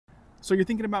So you're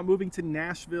thinking about moving to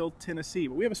Nashville, Tennessee.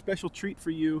 But we have a special treat for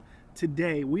you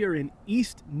today. We are in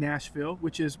East Nashville,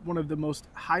 which is one of the most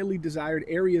highly desired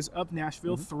areas of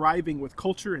Nashville, thriving with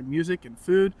culture and music and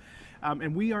food.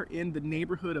 And we are in the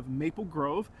neighborhood of Maple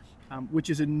Grove, which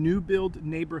is a new build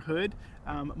neighborhood.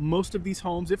 Most of these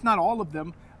homes, if not all of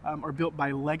them, are built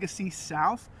by Legacy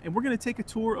South. And we're going to take a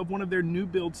tour of one of their new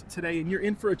builds today, and you're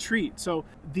in for a treat. So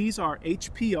these are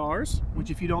HPRs, which,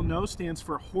 if you don't know, stands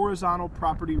for Horizontal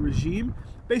Property Regime.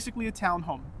 Basically a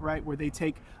townhome, right, where they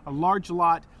take a large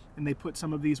lot and they put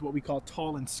some of these what we call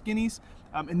tall and skinnies.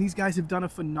 And these guys have done a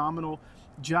phenomenal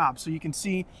job. So you can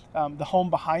see the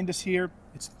home behind us here.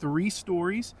 It's 3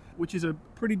 stories, which is a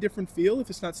pretty different feel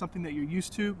if it's not something that you're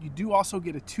used to. You do also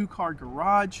get a 2-car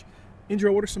garage.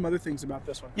 Indra, what are some other things about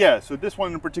this one? Yeah, so this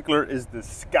one in particular is the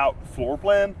Scout floor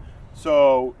plan.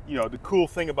 So, you know, the cool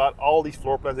thing about all these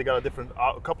floor plans, they got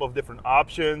a couple of different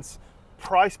options.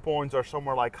 Price points are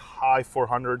somewhere like high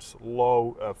 400s,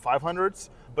 low 500s.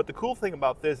 But the cool thing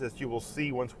about this is you will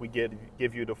see once we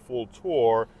give you the full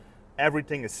tour,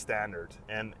 everything is standard,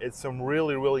 and it's some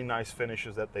really, really nice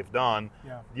finishes that they've done.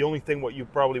 Yeah. The only thing what you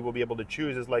probably will be able to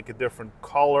choose is like a different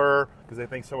color, because I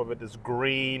think some of it is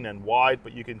green and white,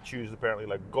 but you can choose apparently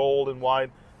like gold and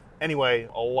white. Anyway,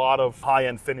 a lot of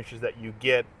high-end finishes that you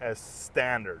get as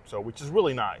standard, so which is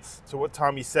really nice. So what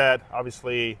Tommy said,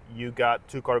 obviously you got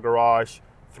 2-car garage,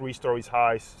 3 stories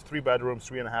high, 3 bedrooms,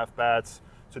 3.5 baths,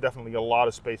 so definitely a lot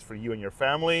of space for you and your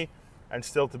family, and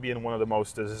still to be in one of the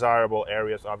most desirable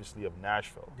areas, obviously, of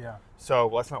Nashville. Yeah. So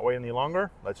let's not wait any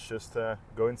longer. Let's just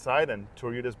go inside and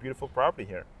tour you this beautiful property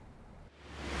here.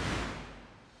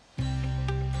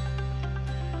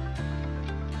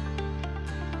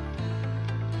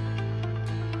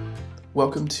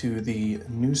 Welcome to the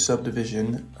new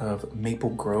subdivision of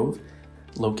Maple Grove,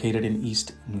 located in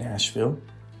East Nashville.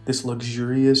 This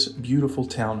luxurious, beautiful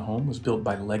townhome was built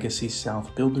by Legacy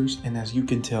South Builders, and as you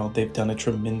can tell, they've done a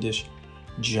tremendous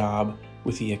job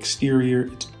with the exterior.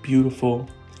 It's beautiful,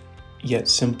 yet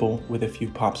simple, with a few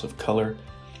pops of color.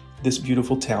 This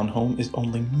beautiful townhome is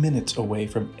only minutes away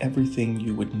from everything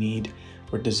you would need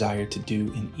or desire to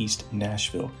do in East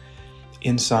Nashville.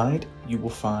 Inside, you will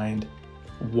find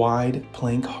wide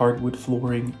plank hardwood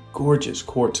flooring, gorgeous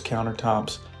quartz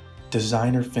countertops,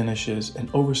 designer finishes, an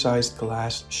oversized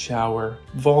glass shower,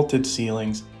 vaulted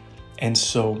ceilings, and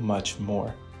so much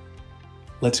more.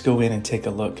 Let's go in and take a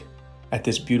look at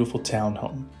this beautiful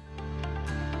townhome.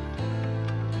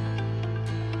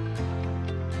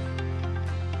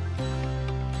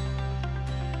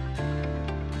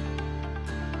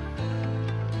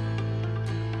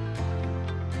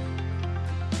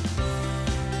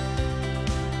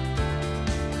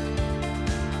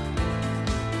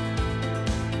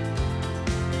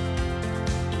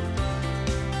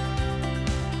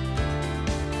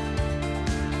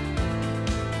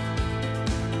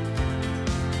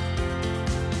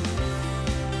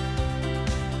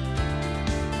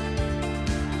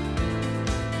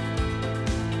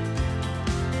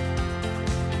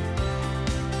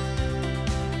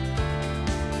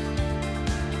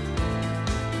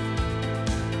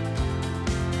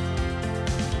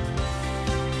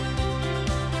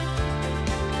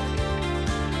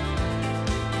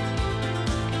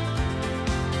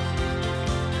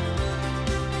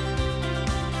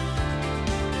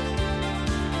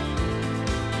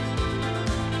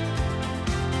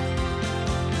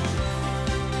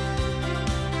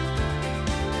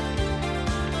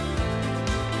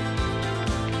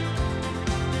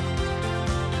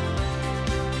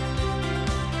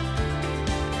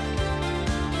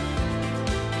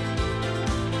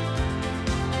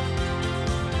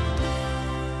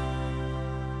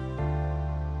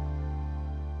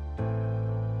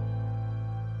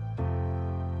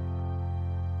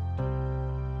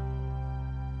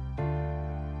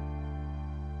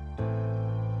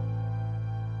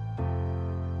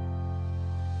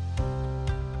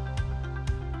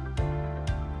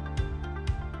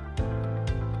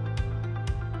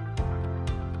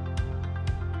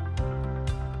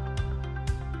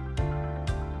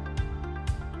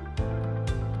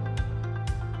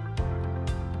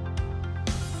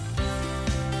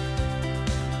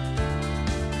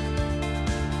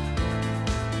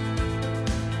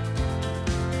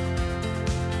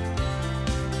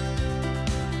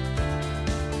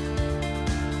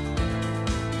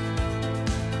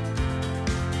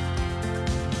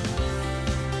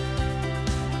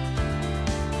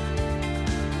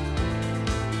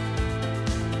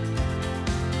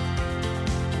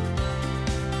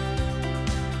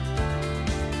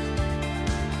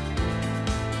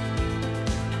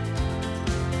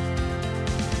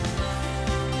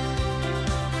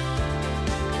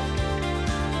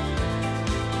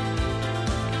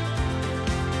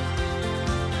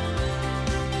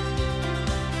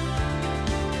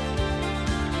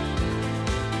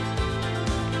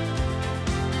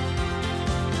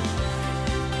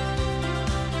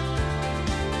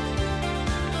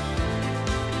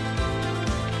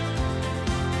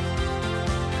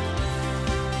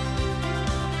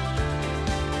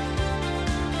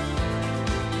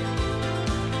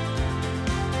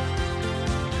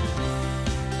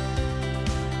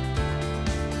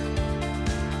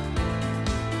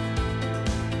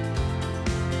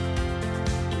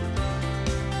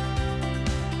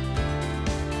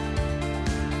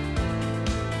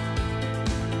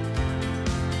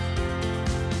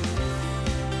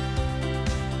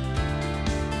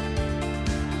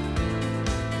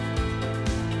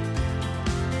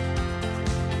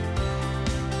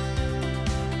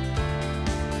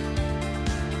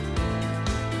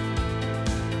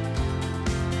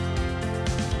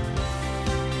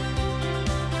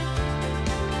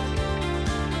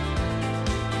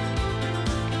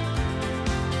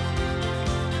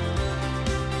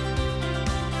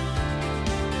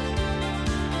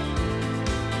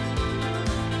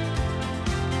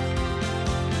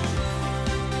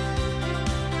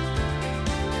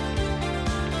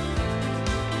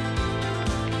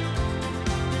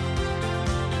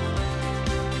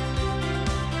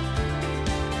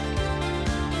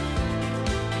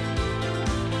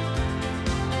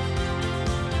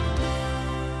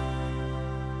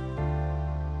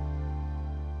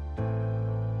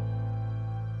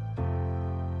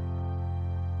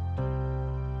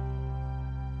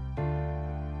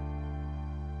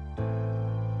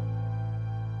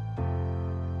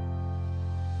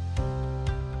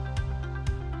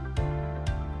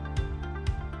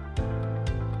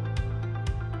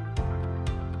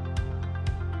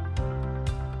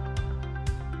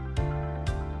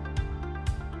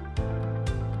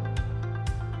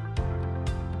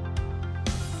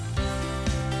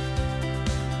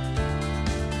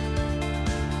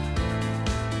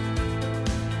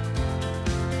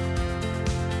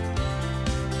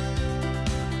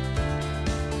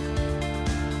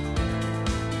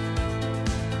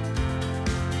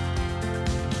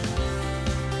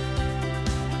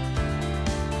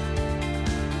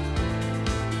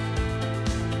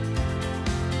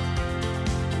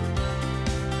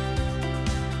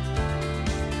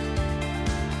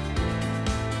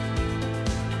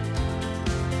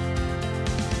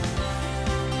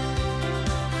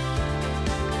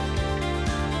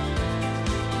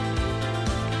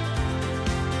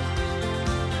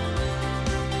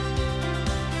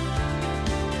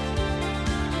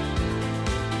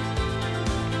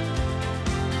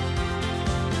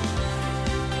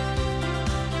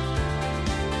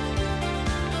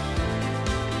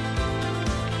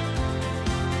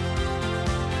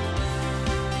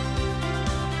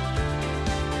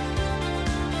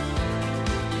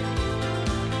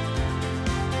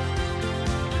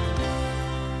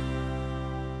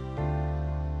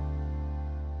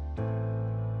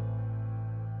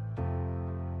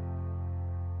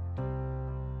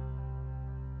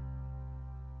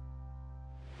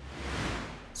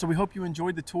 So we hope you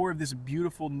enjoyed the tour of this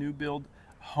beautiful new build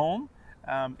home.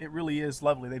 It really is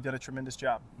lovely. They've done a tremendous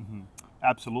job.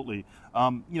 Absolutely.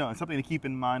 You know, and something to keep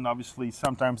in mind, obviously,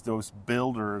 sometimes those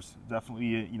builders,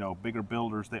 definitely, you know, bigger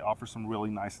builders, they offer some really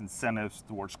nice incentives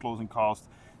towards closing costs.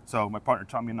 So my partner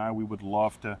Tommy and I, we would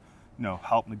love to, you know,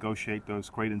 help negotiate those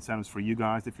great incentives for you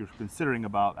guys if you're considering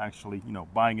about actually, you know,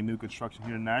 buying a new construction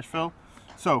here in Nashville.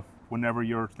 So whenever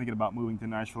you're thinking about moving to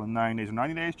Nashville in 9 days or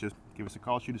 90 days, just give us a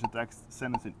call, shoot us a text,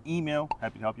 send us an email.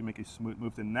 Happy to help you make a smooth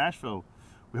move to Nashville.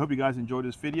 We hope you guys enjoyed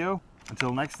this video.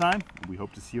 Until next time, we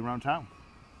hope to see you around town.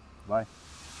 Bye.